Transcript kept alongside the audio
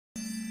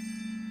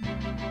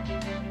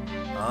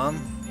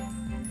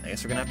I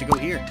guess we're gonna have to go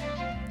here.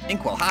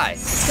 Inkwell, hi.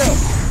 Let's go.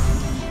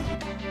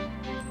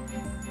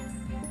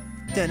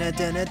 Dun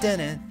dun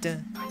dun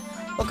dun.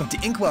 Welcome to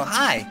Inkwell,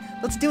 hi.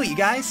 Let's do it, you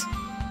guys.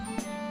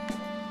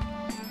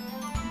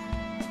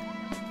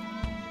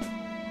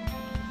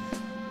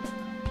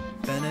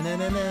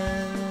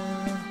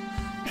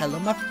 Hello,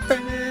 my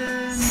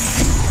friends.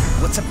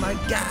 What's up, my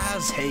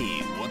guys?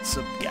 Hey, what's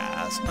up,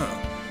 guys?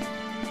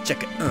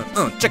 Check it.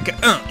 Check it.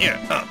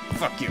 Yeah.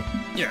 Fuck you.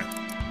 Yeah.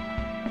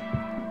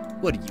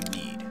 What do you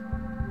need?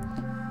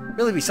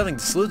 Really be something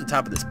to salute at the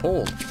top of this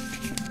pole.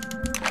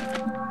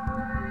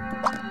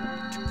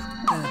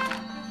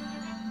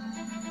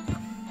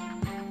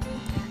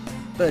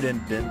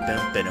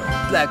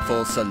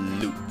 Flagful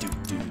salute.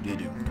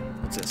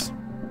 What's this?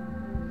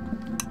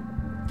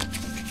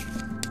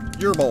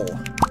 Your bowl.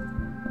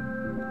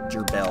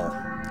 Your bell.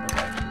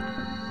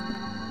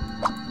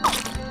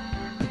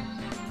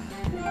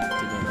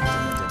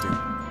 Okay.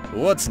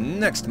 What's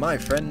next, my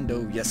friend?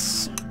 Oh,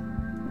 yes.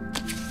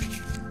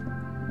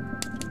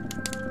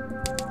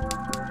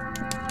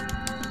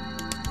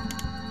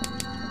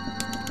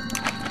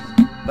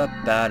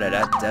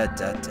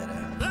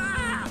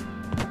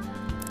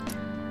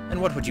 And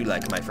what would you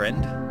like, my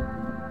friend?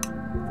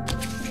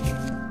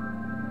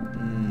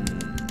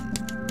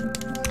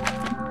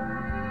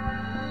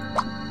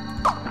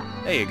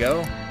 There you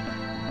go.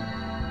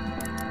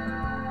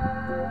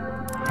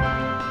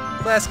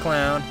 Class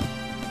clown.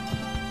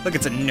 Look,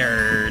 it's a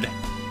nerd.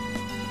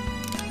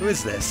 Who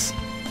is this?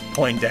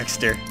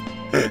 Poindexter.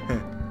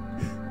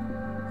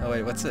 Oh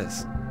wait, what's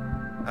this?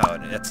 Oh,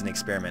 that's an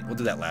experiment. We'll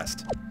do that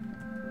last.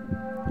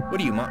 What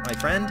do you want, my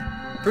friend?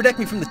 Protect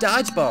me from the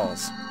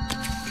dodgeballs.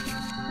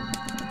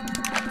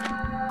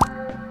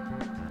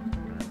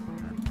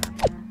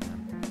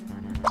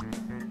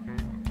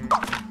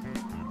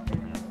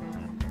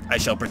 I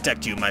shall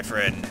protect you, my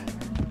friend.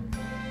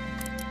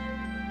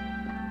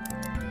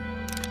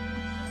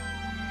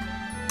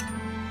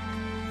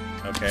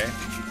 Okay.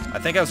 I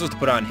think I was supposed to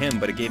put on him,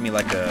 but it gave me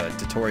like a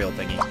tutorial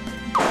thingy.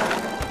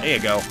 There you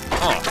go.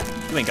 Oh,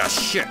 you ain't got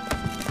shit.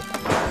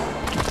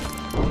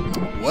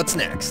 What's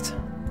next?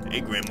 Hey,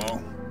 Grandma.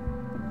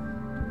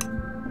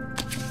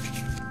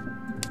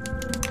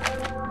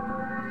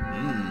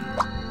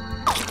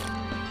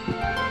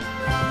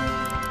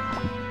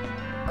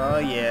 Oh,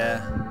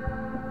 yeah.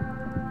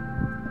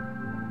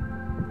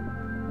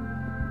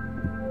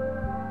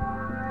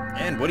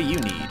 And what do you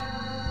need,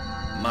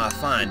 my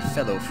fine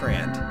fellow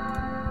friend?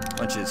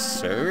 Lunch is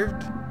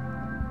served?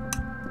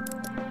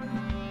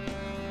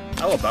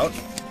 How about...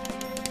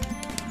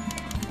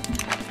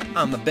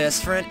 I'm the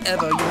best friend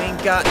ever, you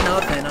ain't got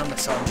nothing, I'm the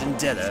Sergeant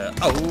Della.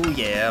 Oh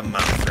yeah,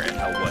 my friend,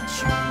 I'll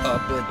watch you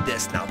up with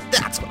this. Now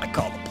that's what I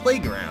call the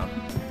playground.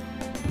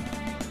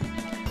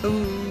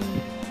 Ooh.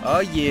 Oh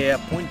yeah,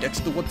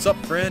 Poindexter, what's up,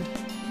 friend?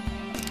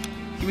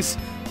 He was...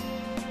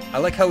 I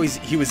like how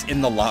he was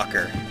in the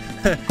locker.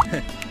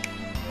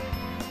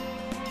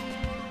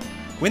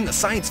 Win the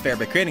science fair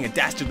by creating a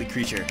dastardly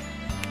creature.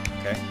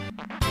 Okay.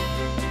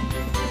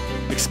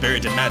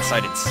 Experiment in mad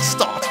science.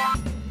 Start!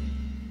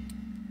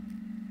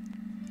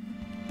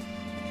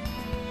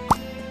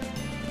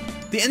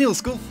 The annual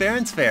school fair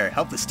and fair.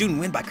 Help the student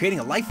win by creating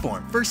a life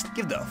form. First,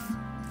 give the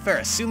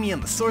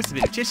Pharaseumium the source of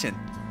nutrition.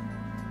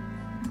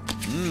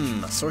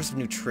 A source of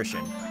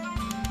nutrition.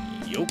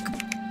 Yolk.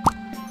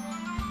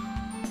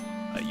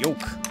 A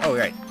yolk. Oh,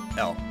 right.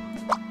 L.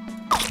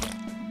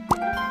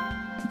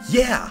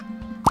 Yeah!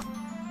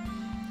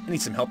 I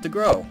need some help to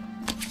grow.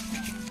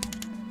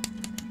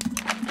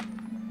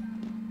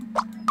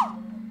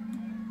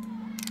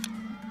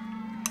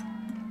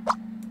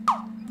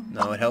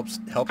 No, it helps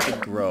to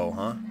grow,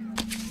 huh?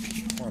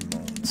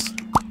 Hormones.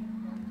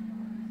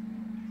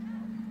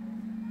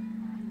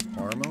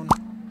 Hormone?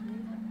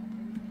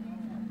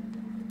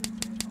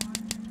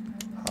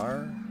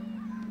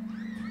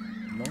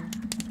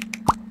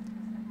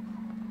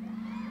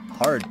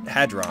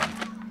 Hadron.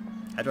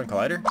 Hadron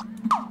Collider?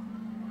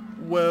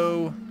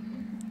 Whoa.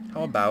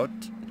 How about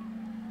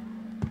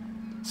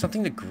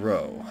something to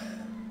grow?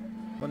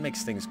 What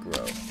makes things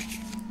grow?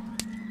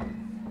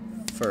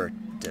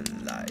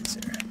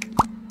 Fertilizer.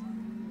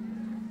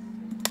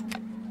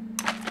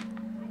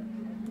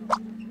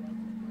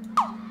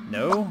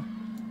 No?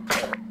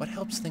 What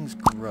helps things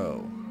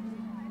grow?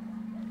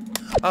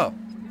 Oh.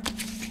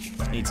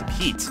 Need some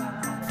heat.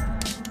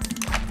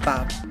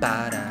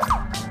 Ba-ba-da.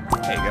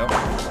 There you go.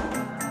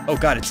 Oh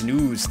god, it's an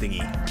ooze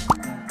thingy.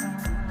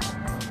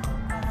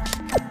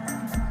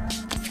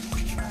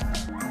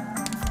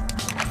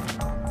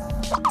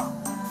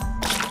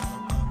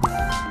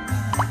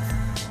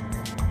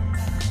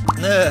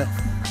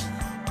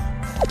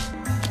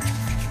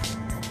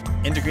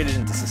 Integrated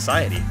into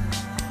society.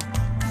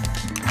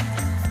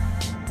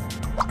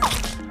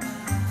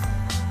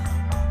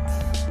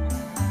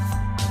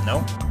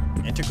 No?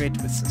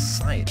 Integrate with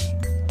society.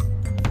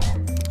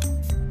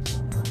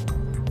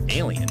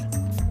 Alien.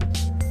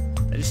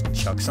 Did I just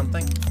chuck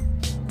something?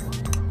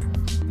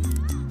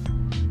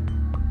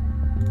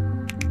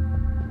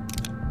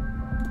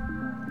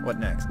 What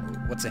next?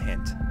 What's a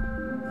hint?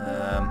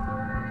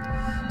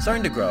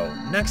 Starting to grow.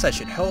 Next, I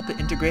should help it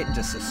integrate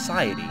into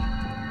society.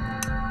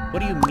 What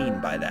do you mean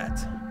by that?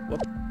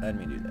 Whoop, let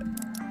me do that.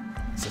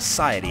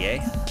 Society, eh?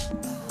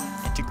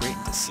 Integrate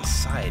into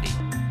society.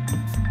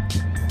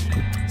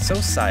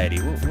 Society.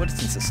 What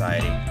is in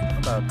society? How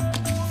about...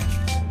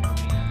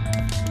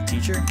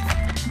 teacher?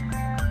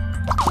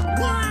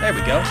 There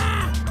we go.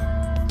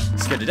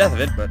 Scared to death of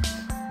it, but...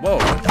 whoa,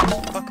 what the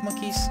fuck,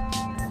 monkeys?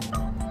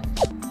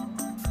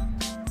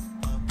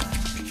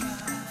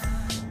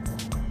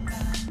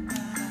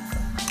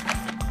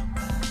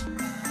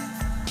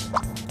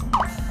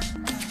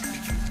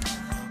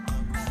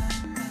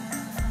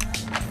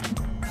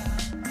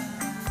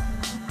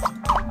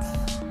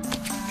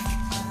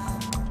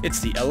 It's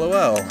the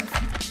LOL.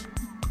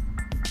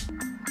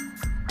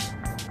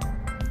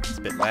 It's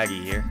a bit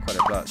laggy here. Quite a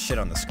lot of shit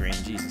on the screen.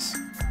 Jesus.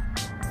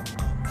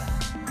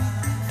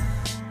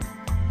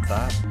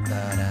 I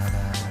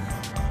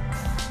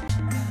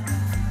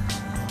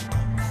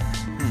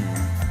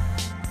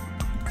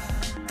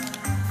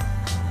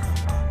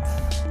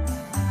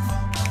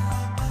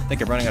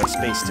think I'm running out of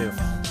space too.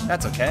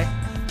 That's okay.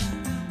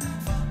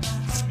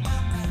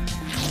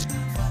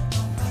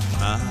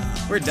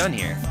 We're done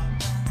here.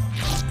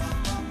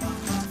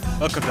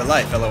 Welcome to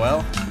life,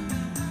 LOL.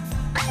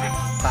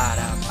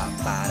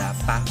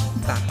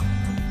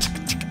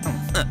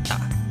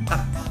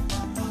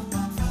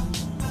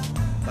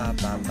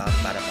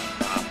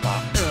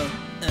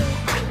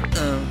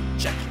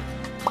 Check.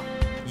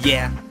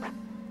 Yeah.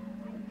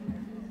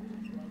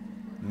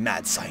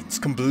 Mad science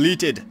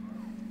completed.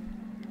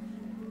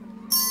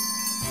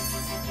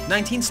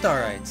 19 star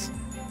rides.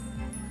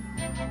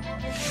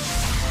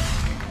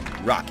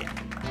 Rocket.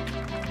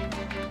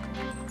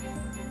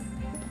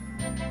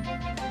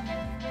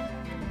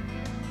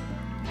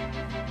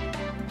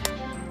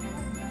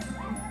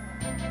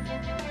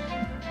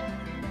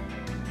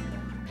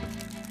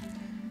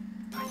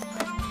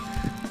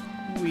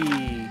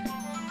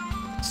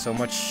 So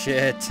much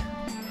shit.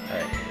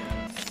 Alright.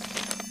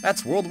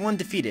 That's World 1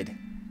 defeated.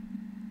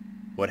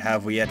 What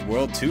have we at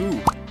World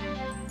 2?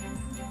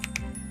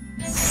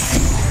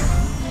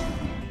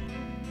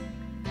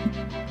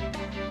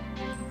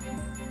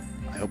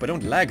 I hope I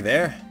don't lag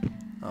there.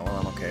 Oh, well,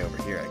 I'm okay over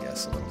here, I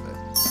guess, a little bit.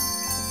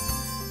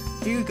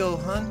 Here you go,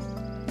 hun.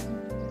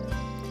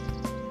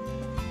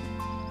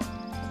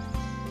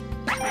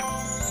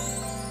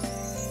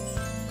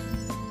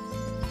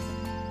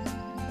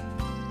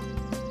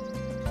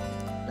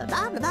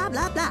 Blah blah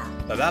blah blah.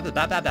 Blah blah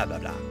blah blah blah blah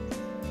blah.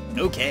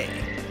 Okay.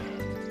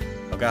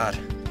 Oh god.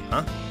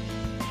 Huh?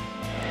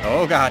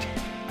 Oh god.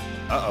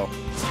 Uh-oh.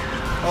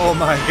 Oh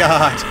my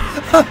god.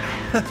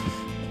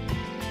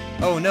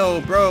 Oh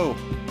no, bro.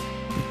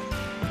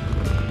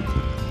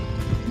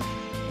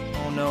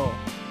 Oh no.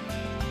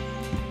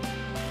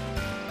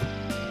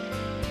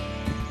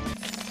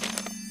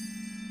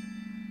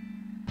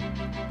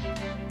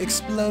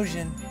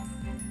 Explosion.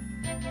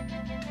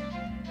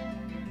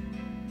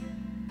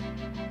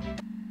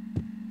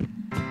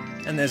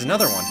 And there's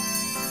another one.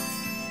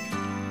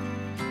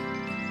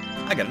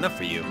 I got enough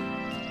for you.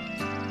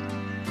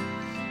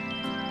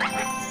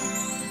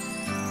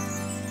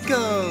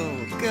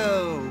 Go,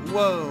 go,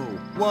 whoa,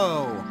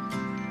 whoa.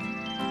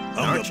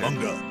 Hunga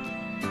bunga.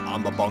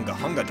 I'm a bunga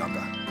hunga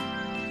dunga.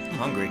 I'm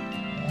hungry.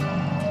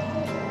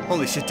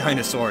 Holy shit,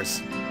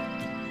 dinosaurs.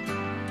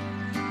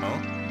 Oh?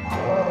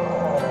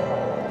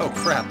 Oh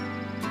crap.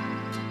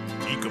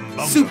 Eekum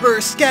bunga.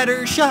 Super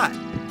scatter shot.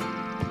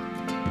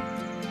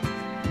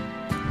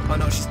 Oh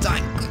no, she's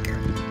dying quicker.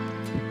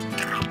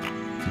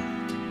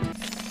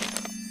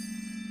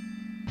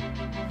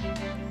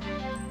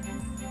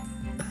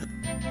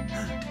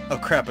 Oh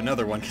crap,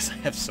 another one, because I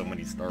have so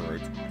many star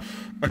roads.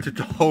 I took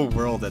the whole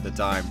world at a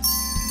time.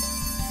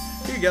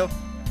 Here you go.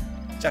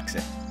 Chucks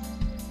it.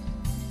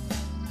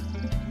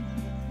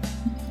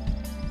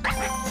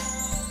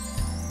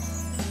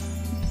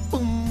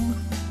 Boom.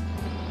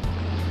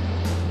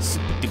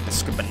 Super duper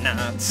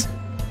Scribblenauts.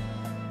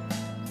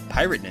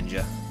 Pirate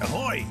ninja.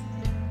 Ahoy!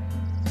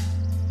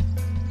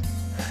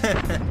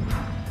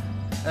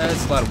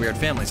 There's a lot of weird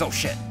families. Oh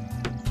shit.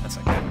 That's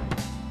not good.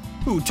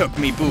 Who took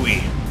me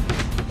buoy?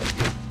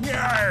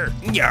 Yarr!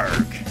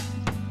 Yarg.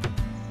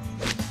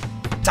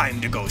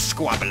 Time to go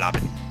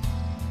squabbalobbing.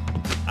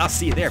 I'll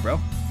see you there, bro.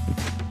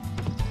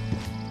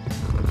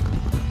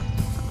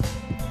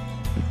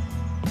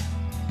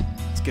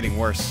 It's getting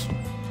worse.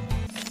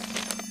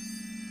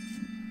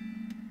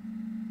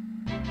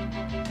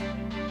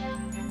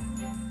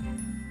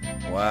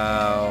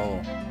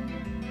 Wow.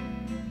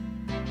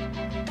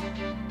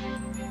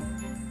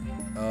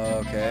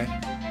 Okay.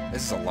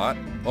 This is a lot.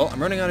 Well,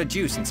 I'm running out of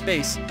juice in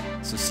space,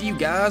 so see you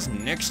guys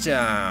next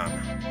time.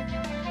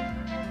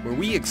 Where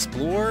we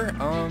explore,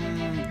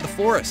 the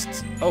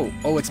forests.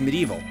 Oh, it's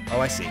medieval. Oh,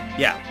 I see.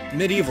 Yeah,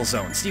 medieval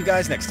zone. See you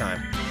guys next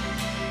time.